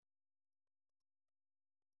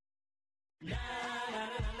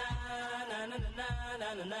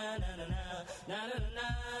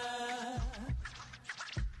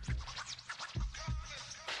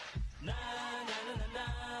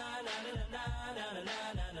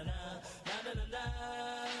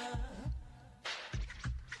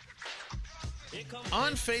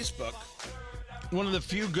On Facebook, one of the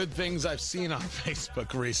few good things I've seen on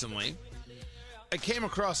Facebook recently, I came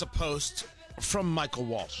across a post from Michael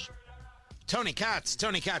Walsh. Tony Katz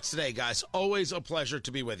today, guys. Always a pleasure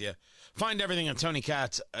to be with you. Find everything on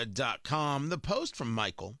TonyKatz.com. The post from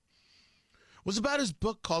Michael was about his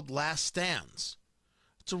book called Last Stands.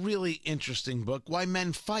 It's a really interesting book, Why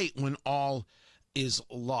Men Fight When All Is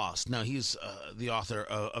Lost. Now, he's the author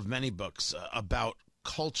of many books about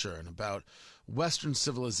culture and about Western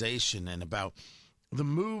civilization and about the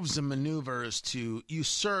moves and maneuvers to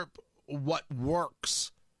usurp what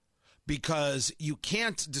works, because you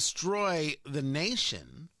can't destroy the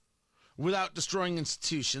nation without destroying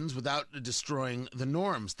institutions, without destroying the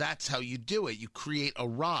norms. That's how you do it. You create a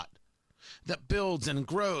rot that builds and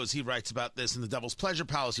grows. He writes about this in The Devil's Pleasure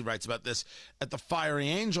Palace. He writes about this at The Fiery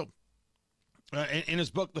Angel, in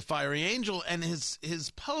his book, The Fiery Angel. And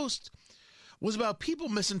his post was about people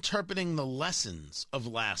misinterpreting the lessons of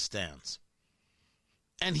Last Stands.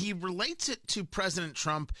 And he relates it to President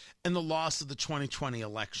Trump and the loss of the 2020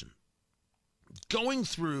 election. Going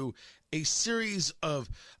through a series of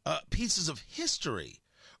pieces of history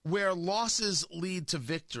where losses lead to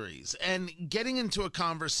victories, and getting into a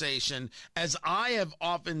conversation, as I have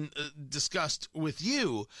often discussed with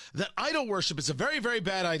you, that idol worship is a very, very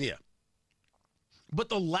bad idea. But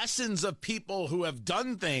the lessons of people who have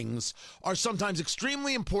done things are sometimes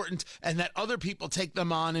extremely important, and that other people take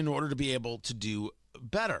them on in order to be able to do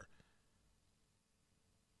better.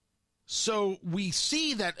 So we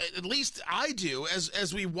see that, at least I do,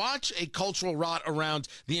 as we watch a cultural rot around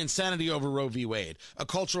the insanity over Roe v. Wade, a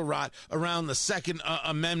cultural rot around the Second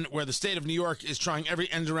Amendment, where the state of New York is trying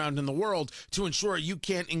every end around in the world to ensure you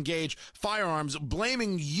can't engage firearms,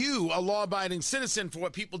 blaming you, a law-abiding citizen, for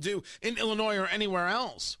what people do in Illinois or anywhere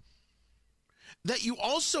else. That you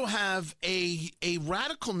also have a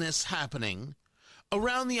radicalness happening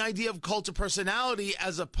around the idea of cult of personality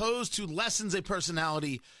as opposed to lessons a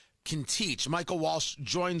personality can teach. Michael Walsh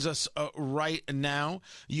joins us right now.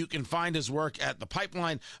 You can find his work at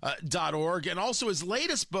thepipeline.org, and also his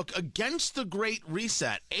latest book, Against the Great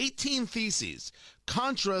Reset, 18 Theses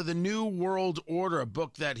Contra the New World Order, a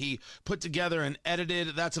book that he put together and edited.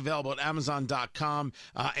 That's available at Amazon.com,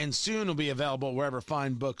 and soon will be available wherever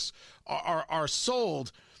fine books are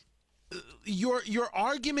sold. Your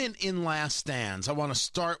argument in Last Stands, I want to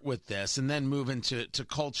start with this and then move into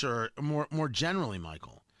culture more generally,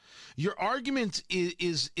 Michael. Your argument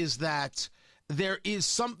is that there is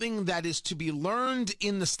something that is to be learned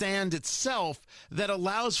in the stand itself that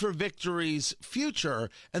allows for victory's future,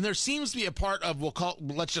 and there seems to be a part of,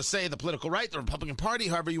 let's just say, the political right, the Republican Party,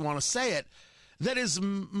 however you want to say it, that is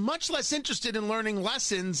much less interested in learning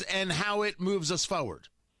lessons and how it moves us forward.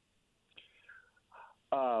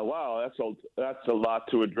 Wow, that's a lot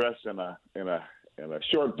to address in a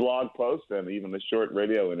short blog post and even a short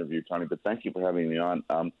radio interview, Tony. But thank you for having me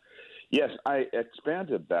on. Yes, I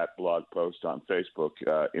expanded that blog post on Facebook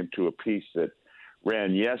into a piece that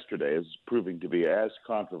ran yesterday, is proving to be as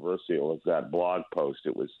controversial as that blog post.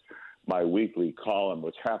 It was my weekly column,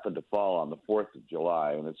 which happened to fall on the 4th of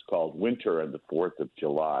July, and it's called Winter and the 4th of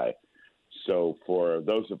July. So for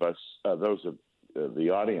those of the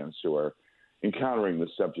audience who are encountering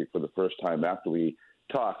this subject for the first time after we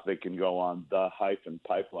talk, they can go on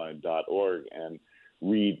the-pipeline.org and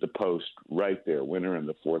read the post right there, Winter and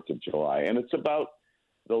the 4th of July. And it's about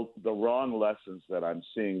the wrong lessons that I'm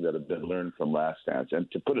seeing that have been learned from Last Dance. And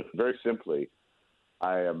to put it very simply,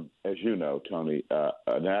 I am, as you know, Tony,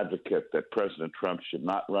 an advocate that President Trump should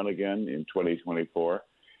not run again in 2024,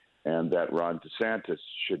 and that Ron DeSantis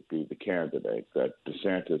should be the candidate. That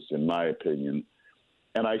DeSantis, in my opinion,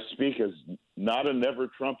 and I speak as not a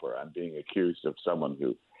never-Trumper. I'm being accused of someone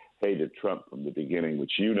who hated Trump from the beginning,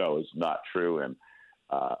 which you know is not true. And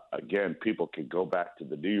again, people can go back to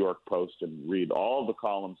the New York Post and read all the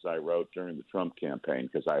columns I wrote during the Trump campaign,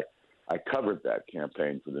 because I covered that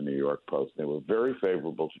campaign for the New York Post. They were very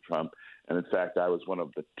favorable to Trump. And in fact, I was one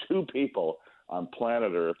of the two people on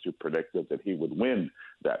planet Earth who predicted that he would win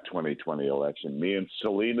that 2020 election, me and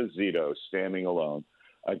Selena Zito standing alone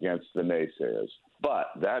against the naysayers.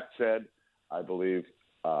 But that said, I believe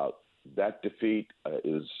that defeat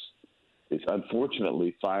is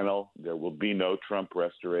unfortunately final. There will be no Trump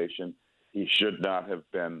restoration. He should not have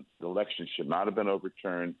been, the election should not have been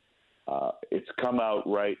overturned. It's come out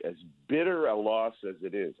right, as bitter a loss as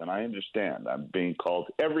it is. And I understand. I'm being called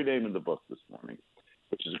every name in the book this morning,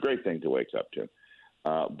 which is a great thing to wake up to.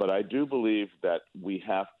 But I do believe that we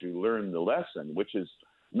have to learn the lesson, which is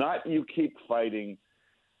not you keep fighting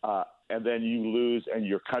and then you lose and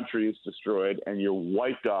your country is destroyed and you're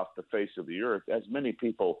wiped off the face of the earth, as many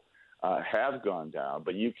people have gone down.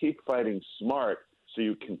 But you keep fighting smart so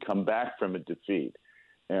you can come back from a defeat.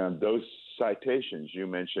 And those citations you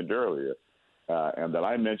mentioned earlier, and that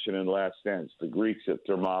I mentioned in Last Dance, the Greeks at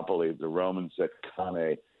Thermopylae, the Romans at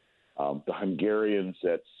Cannae, the Hungarians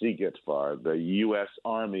at Szigetvar, the U.S.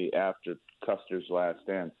 Army after Custer's Last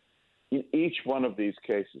Stand. In each one of these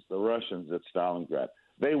cases, the Russians at Stalingrad,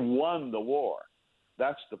 they won the war.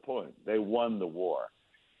 That's the point. They won the war.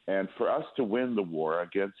 And for us to win the war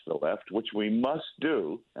against the left, which we must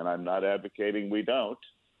do, and I'm not advocating we don't,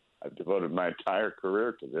 I've devoted my entire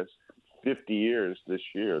career to this, 50 years this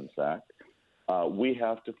year, in fact, we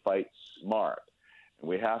have to fight smart. And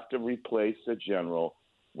we have to replace a general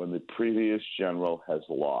when the previous general has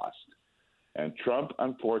lost. And Trump,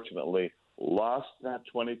 unfortunately, lost that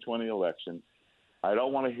 2020 election. I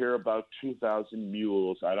don't want to hear about 2,000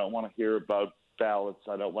 mules. I don't want to hear about ballots.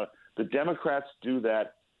 The Democrats do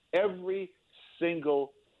that every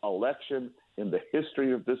single election in the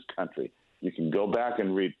history of this country. You can go back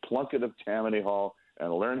and read Plunkett of Tammany Hall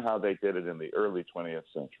and learn how they did it in the early 20th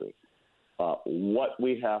century. What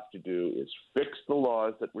we have to do is fix the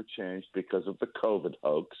laws that were changed because of the COVID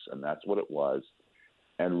hoax, and that's what it was,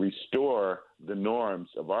 and restore the norms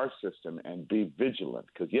of our system and be vigilant.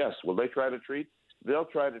 Because, yes, will they try to treat? They'll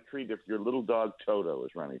try to treat if your little dog Toto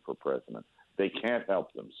is running for president. They can't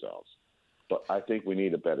help themselves. But I think we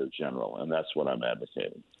need a better general, and that's what I'm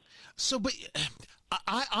advocating. So, but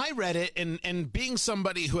I read it, and being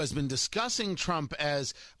somebody who has been discussing Trump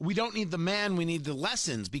as we don't need the man, we need the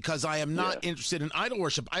lessons, because I am not interested in idol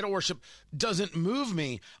worship. Idol worship doesn't move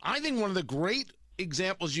me. I think one of the great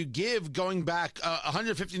examples you give going back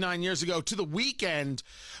 159 years ago to the weekend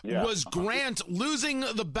was Grant losing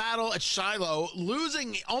the battle at Shiloh,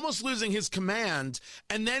 almost losing his command,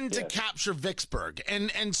 and then to capture Vicksburg.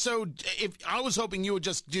 And so if I was hoping you would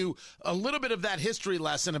just do a little bit of that history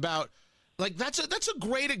lesson about, like, that's a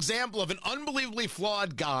great example of an unbelievably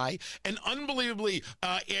flawed guy, an unbelievably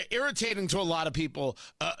irritating to a lot of people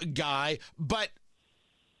guy, but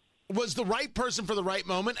was the right person for the right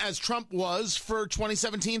moment, as Trump was for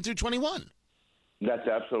 2017 through 21. That's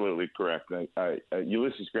absolutely correct.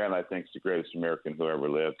 Ulysses Grant, I think, is the greatest American who ever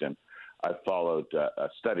lived, and I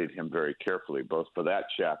studied him very carefully, both for that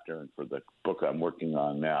chapter and for the book I'm working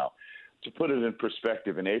on now. To put it in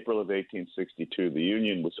perspective, in April of 1862, the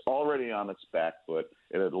Union was already on its back foot.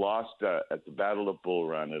 It had lost at the Battle of Bull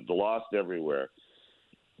Run. It had lost everywhere.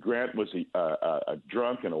 Grant was a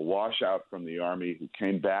drunk and a washout from the Army who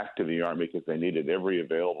came back to the Army because they needed every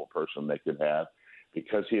available person they could have.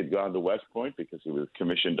 Because he had gone to West Point, because he was a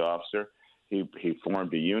commissioned officer, he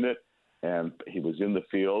formed a unit, and he was in the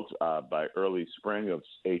field by early spring of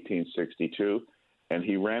 1862. And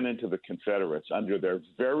he ran into the Confederates under their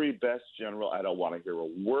very best general. I don't want to hear a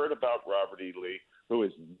word about Robert E. Lee, who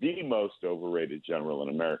is the most overrated general in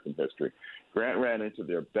American history. Grant ran into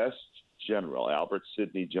their best general, Albert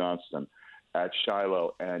Sidney Johnston, at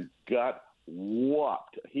Shiloh, and got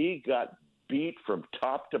whopped. He got beat from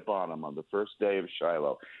top to bottom on the first day of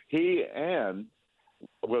Shiloh. He and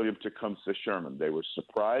William Tecumseh Sherman, they were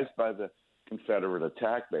surprised by the Confederate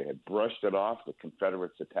attack. They had brushed it off. The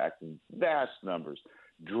Confederates attacked in vast numbers,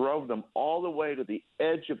 drove them all the way to the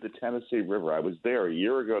edge of the Tennessee River. I was there a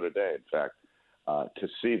year ago today, in fact, to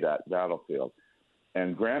see that battlefield.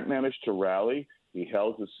 And Grant managed to rally. He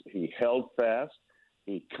held fast.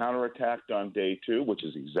 He counterattacked on day 2, which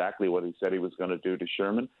is exactly what he said he was going to do to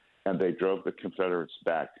Sherman, and they drove the Confederates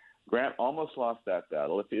back. Grant almost lost that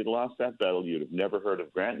battle. If he had lost that battle, you'd have never heard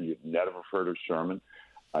of Grant, and you'd never heard of Sherman.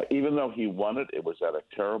 Even though he won it, it was at a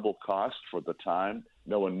terrible cost for the time.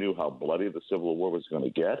 No one knew how bloody the Civil War was going to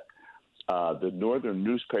get. The Northern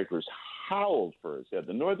newspapers howled for his head.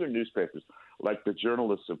 The Northern newspapers, like the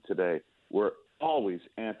journalists of today, were always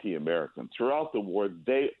anti-American. Throughout the war,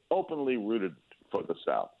 they openly rooted for the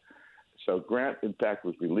South. So Grant, in fact,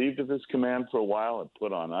 was relieved of his command for a while and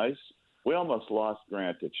put on ice. We almost lost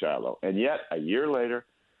Grant at Shiloh. And yet, a year later,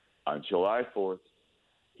 on July 4th,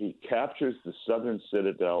 he captures the southern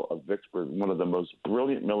citadel of Vicksburg, one of the most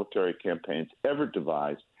brilliant military campaigns ever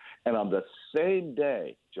devised. And on the same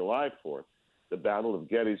day, July 4th, the Battle of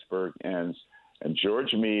Gettysburg ends, and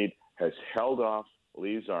George Meade has held off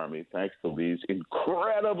Lee's army thanks to Lee's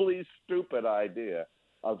incredibly stupid idea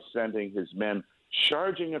of sending his men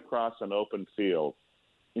charging across an open field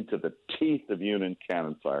into the teeth of Union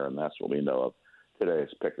cannon fire, and that's what we know of today as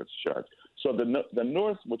Pickett's charge. So the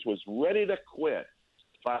North, which was ready to quit,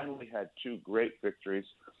 finally had two great victories.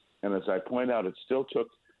 And as I point out, it still took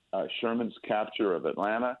Sherman's capture of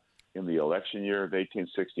Atlanta in the election year of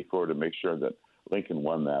 1864 to make sure that Lincoln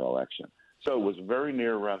won that election. So it was a very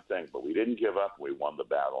near-run thing, but we didn't give up. We won the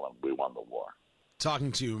battle, and we won the war.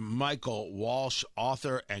 Talking to Michael Walsh,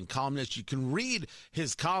 author and columnist. You can read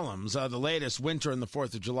his columns, the latest, Winter and the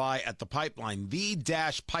 4th of July, at the Pipeline,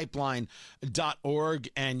 the-pipeline.org,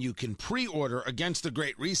 and you can pre-order Against the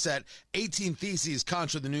Great Reset, 18 Theses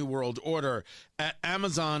Contra the New World Order at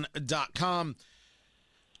Amazon.com.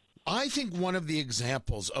 I think one of the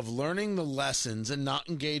examples of learning the lessons and not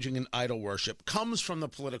engaging in idol worship comes from the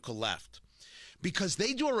political left, because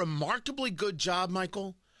they do a remarkably good job,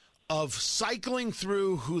 Michael, of cycling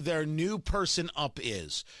through who their new person up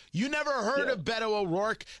is. You never heard of Beto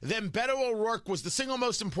O'Rourke? Then Beto O'Rourke was the single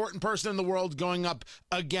most important person in the world going up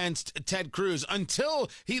against Ted Cruz until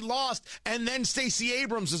he lost, and then Stacey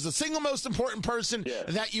Abrams is the single most important person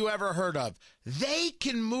that you ever heard of. They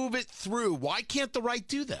can move it through. Why can't the right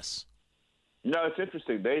do this? No, it's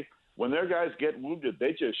interesting. When their guys get wounded,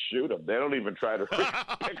 they just shoot them. They don't even try to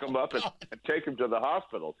pick them up and take them to the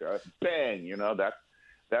hospital. Bang,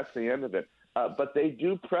 that's the end of it. But they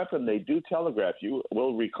do prep and they do telegraph. You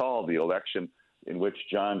will recall the election in which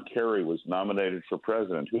John Kerry was nominated for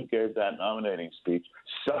president. Who gave that nominating speech?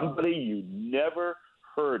 Somebody you never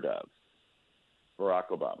heard of, Barack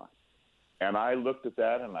Obama. And I looked at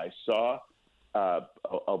that and I saw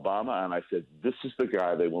Obama and I said, this is the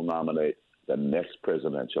guy they will nominate the next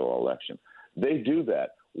presidential election. They do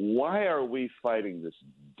that. Why are we fighting this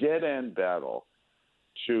dead-end battle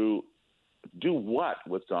to do what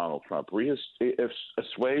with Donald Trump?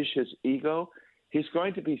 Assuage his ego? He's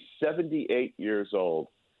going to be 78 years old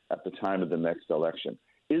at the time of the next election.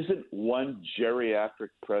 Isn't one geriatric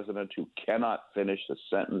president who cannot finish a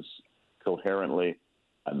sentence coherently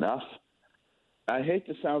enough? I hate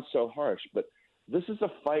to sound so harsh, but this is a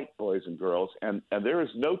fight, boys and girls, and there is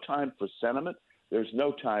no time for sentiment. There's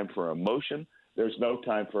no time for emotion. There's no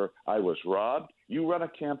time for I was robbed. You run a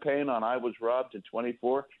campaign on I was robbed in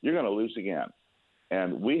 24, you're going to lose again.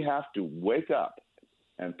 And we have to wake up,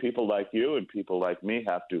 and people like you and people like me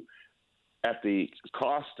have to, at the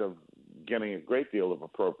cost of getting a great deal of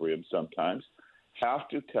opprobrium sometimes, have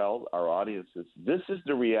to tell our audiences this is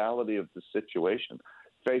the reality of the situation.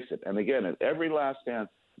 Face it. And again, at every last stand,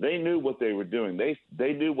 they knew what they were doing.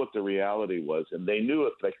 They knew what the reality was, and they knew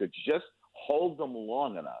if they could just hold them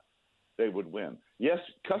long enough, they would win. Yes,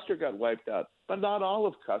 Custer got wiped out, but not all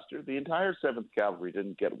of Custer. The entire 7th Cavalry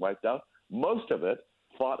didn't get wiped out. Most of it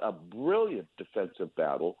fought a brilliant defensive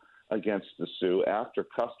battle against the Sioux after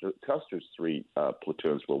Custer's 3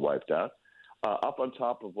 platoons were wiped out, up on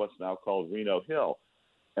top of what's now called Reno Hill.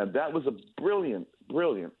 And that was a brilliant,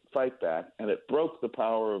 brilliant fight back, and it broke the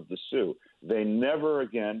power of the Sioux. They never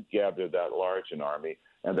again gathered that large an army,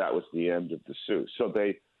 and that was the end of the Sioux. So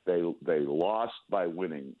they lost by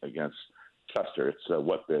winning against Custer. It's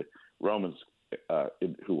what the Romans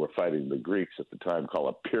who were fighting the Greeks at the time call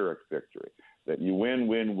a Pyrrhic victory, that you win,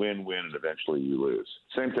 and eventually you lose.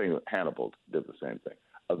 Same thing, Hannibal did the same thing.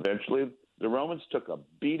 Eventually, the Romans took a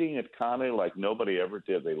beating at Cannae like nobody ever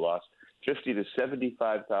did. They lost 50 to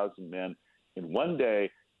 75,000 men in one day,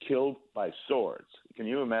 killed by swords. Can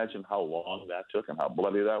you imagine how long that took and how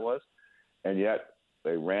bloody that was? And yet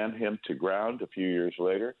they ran him to ground a few years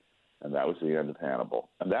later, and that was the end of Hannibal.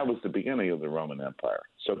 And that was the beginning of the Roman Empire.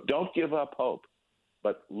 So don't give up hope,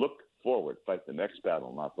 but look forward. Fight the next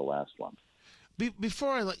battle, not the last one.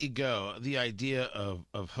 Before I let you go, the idea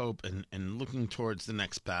of hope and looking towards the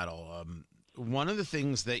next battle, one of the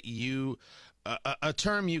things that you a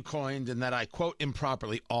term you coined and that I quote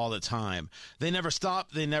improperly all the time, they never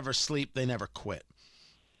stop, they never sleep, they never quit,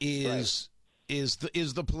 is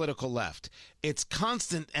the political left. It's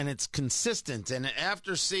constant and it's consistent. And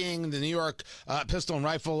after seeing the New York Pistol and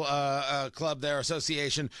Rifle Club, their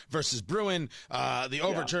association versus Bruin, the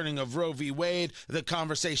overturning of Roe v. Wade, the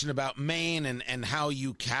conversation about Maine and how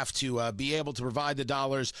you have to be able to provide the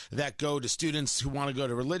dollars that go to students who want to go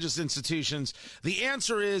to religious institutions. The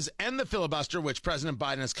answer is end the filibuster, which President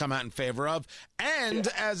Biden has come out in favor of, and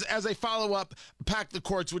as a follow-up, pack the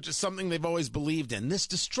courts, which is something they've always believed in. This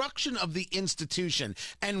destruction of the institution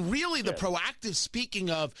and really the proactive speaking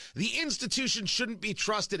of the institution shouldn't be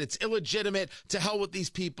trusted. It's illegitimate. To hell with these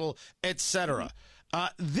people, etc.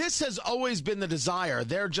 This has always been the desire.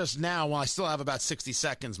 They're just now, well, I still have about 60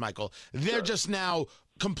 seconds, Michael. They're just now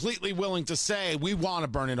completely willing to say, we want to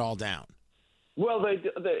burn it all down. Well,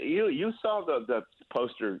 you saw the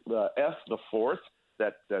poster, F the Fourth.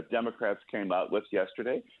 that Democrats came out with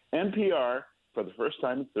yesterday. NPR, for the first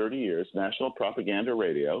time in 30 years, national propaganda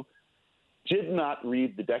radio, did not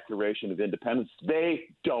read the Declaration of Independence. They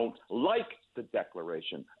don't like the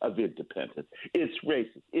Declaration of Independence. It's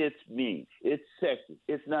racist. It's mean. It's sexist.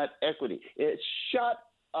 It's not equity. Shut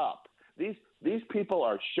up. These people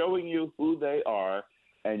are showing you who they are,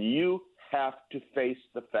 and you have to face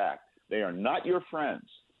the fact they are not your friends.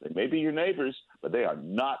 They may be your neighbors, but they are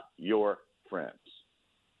not your friends.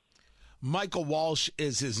 Michael Walsh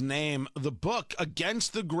is his name. The book,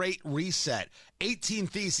 Against the Great Reset, 18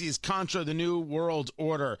 Theses Contra the New World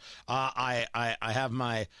Order. I have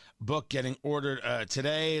my book getting ordered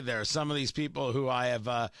today. There are some of these people who I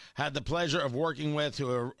have had the pleasure of working with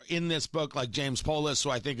who are in this book, like James Polis,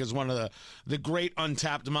 who I think is one of the great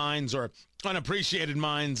untapped minds or unappreciated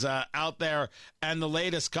minds out there, and the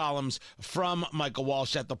latest columns from Michael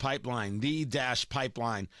Walsh at The Pipeline,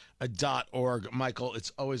 the-pipeline.org. Michael,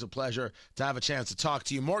 it's always a pleasure to have a chance to talk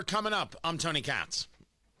to you. More coming up. I'm Tony Katz.